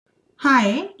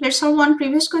Hi, let's solve one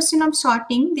previous question of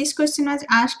sorting. This question was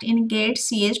asked in GATE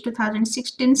CS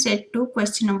 2016 set 2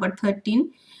 question number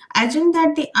 13. Assume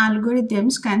that the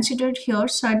algorithms considered here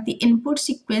sort the input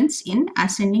sequence in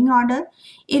ascending order.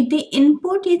 If the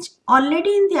input is already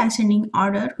in the ascending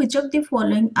order, which of the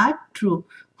following are true?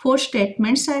 4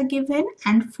 statements are given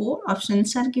and 4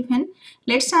 options are given.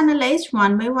 Let's analyze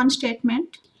one by one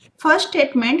statement. First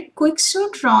statement,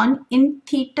 quicksort run in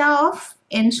theta of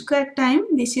n square time.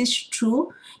 This is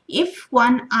true if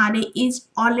one array is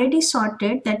already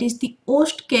sorted, that is the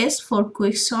worst case for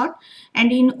quicksort,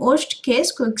 and in worst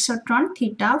case quicksort run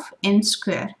theta of n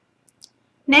square.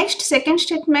 Next, second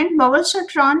statement,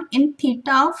 Bubblesort run in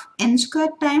theta of n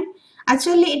square time.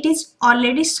 Actually it is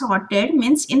already sorted,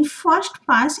 means in first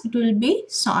pass it will be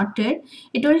sorted.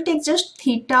 It will take just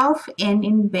theta of n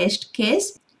in best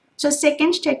case. So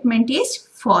second statement is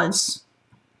false.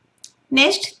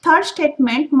 Next, third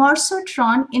statement, Mergesort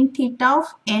run in theta of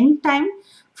n time.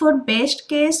 For best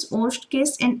case, worst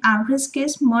case and average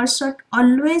case, Mergesort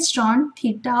always run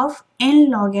theta of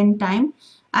n log n time.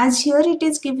 As here it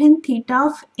is given theta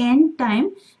of n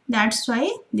time, that's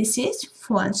why this is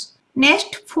false.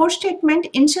 Next, fourth statement,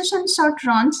 insertion sort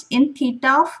runs in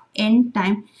theta of n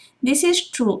time. This is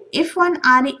true if one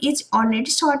array is already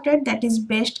sorted, that is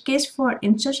best case for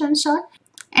insertion sort,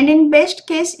 and in best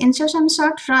case insertion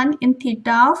sort run in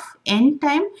theta of n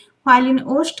time, while in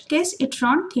worst case it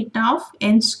run theta of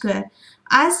n square.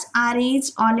 As array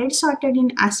is already sorted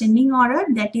in ascending order,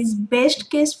 that is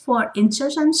best case for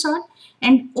insertion sort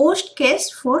and worst case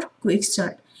for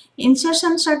quicksort.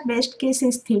 Insertion sort best case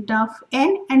is theta of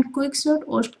n and quicksort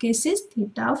worst case is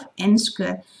theta of n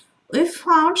square. We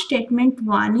found statement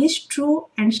 1 is true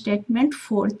and statement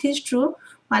 4 is true,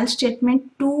 while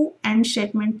statement 2 and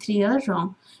statement 3 are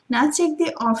wrong. Now check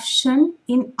the option.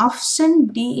 In option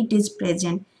D it is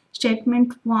present,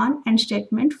 statement 1 and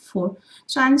statement 4.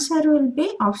 So answer will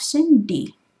be option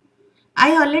D.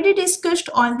 I already discussed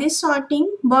all this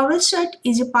sorting. Bubblesort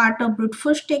is a part of brute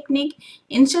force technique.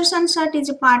 Insertion sort is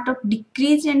a part of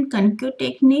decrease and concave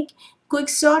technique.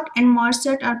 Quicksort and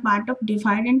Mergesort are part of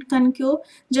divide and concave.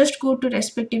 Just go to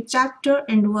respective chapter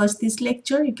and watch this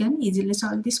lecture. You can easily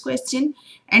solve this question.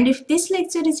 And if this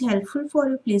lecture is helpful for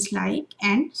you, please like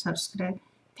and subscribe.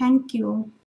 Thank you.